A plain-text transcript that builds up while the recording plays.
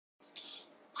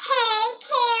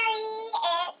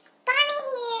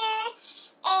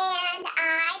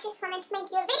wanted to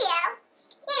make you a video,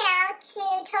 to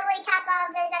totally top all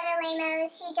of those other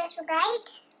lamos who just write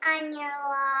on your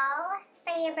wall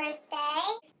for your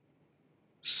birthday.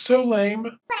 So lame.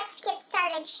 Let's get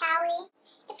started, shall we?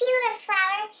 If you were a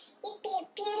flower, you'd be a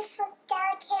beautiful,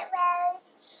 delicate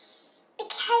rose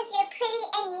because you're pretty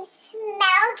and you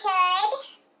smell good.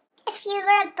 If you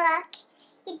were a book,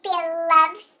 you'd be a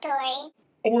love story.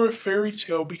 Or a fairy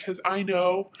tale, because I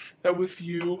know that with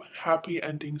you, happy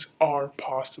endings are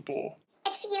possible.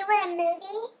 If you were a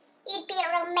movie, you'd be a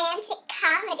romantic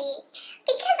comedy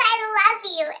because I love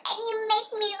you and you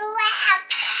make me laugh.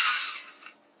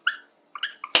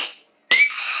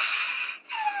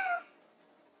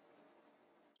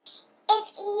 If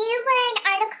you were an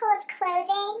article of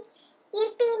clothing,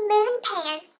 you'd be moon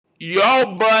pants. Your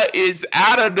butt is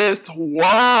out of this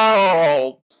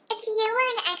world. If you were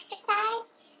an exercise,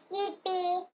 you'd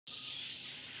be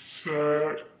Sexercise.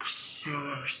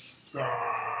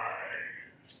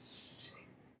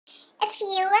 If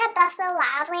you were a Buffalo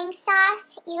Wild Wings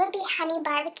sauce, you would be honey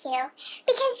barbecue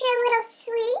because you're a little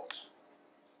sweet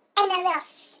and a little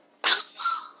spicy.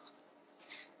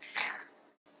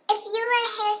 If you were a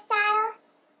hairstyle,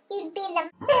 you'd be the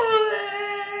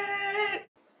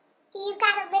You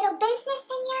got a little business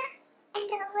in ya and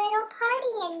a little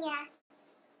party in ya,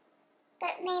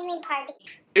 but mainly party.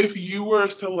 If you were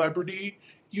a celebrity,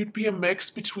 you'd be a mix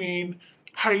between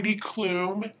Heidi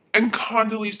Klum and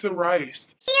Condoleezza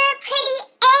Rice. You're pretty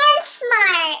and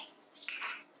smart.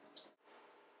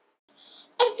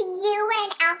 If you were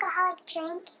an alcoholic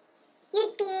drink,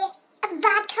 you'd be a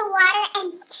vodka water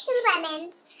and 2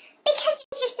 lemons because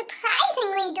you're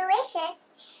surprisingly delicious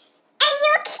and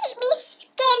you'll keep me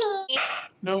skinny.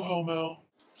 No homo.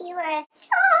 If you were a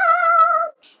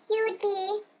soul, you would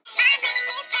be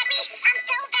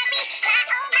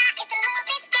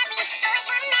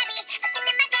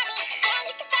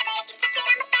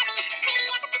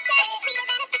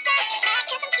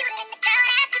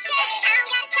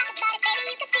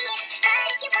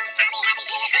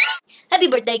Happy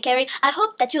birthday, Karie. I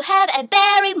hope that you have a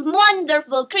very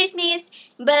wonderful Christmas.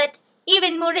 But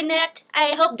even more than that,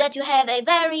 I hope that you have a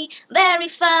very, very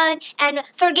fun and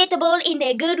forgettable in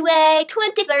a good way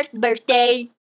 21st birthday.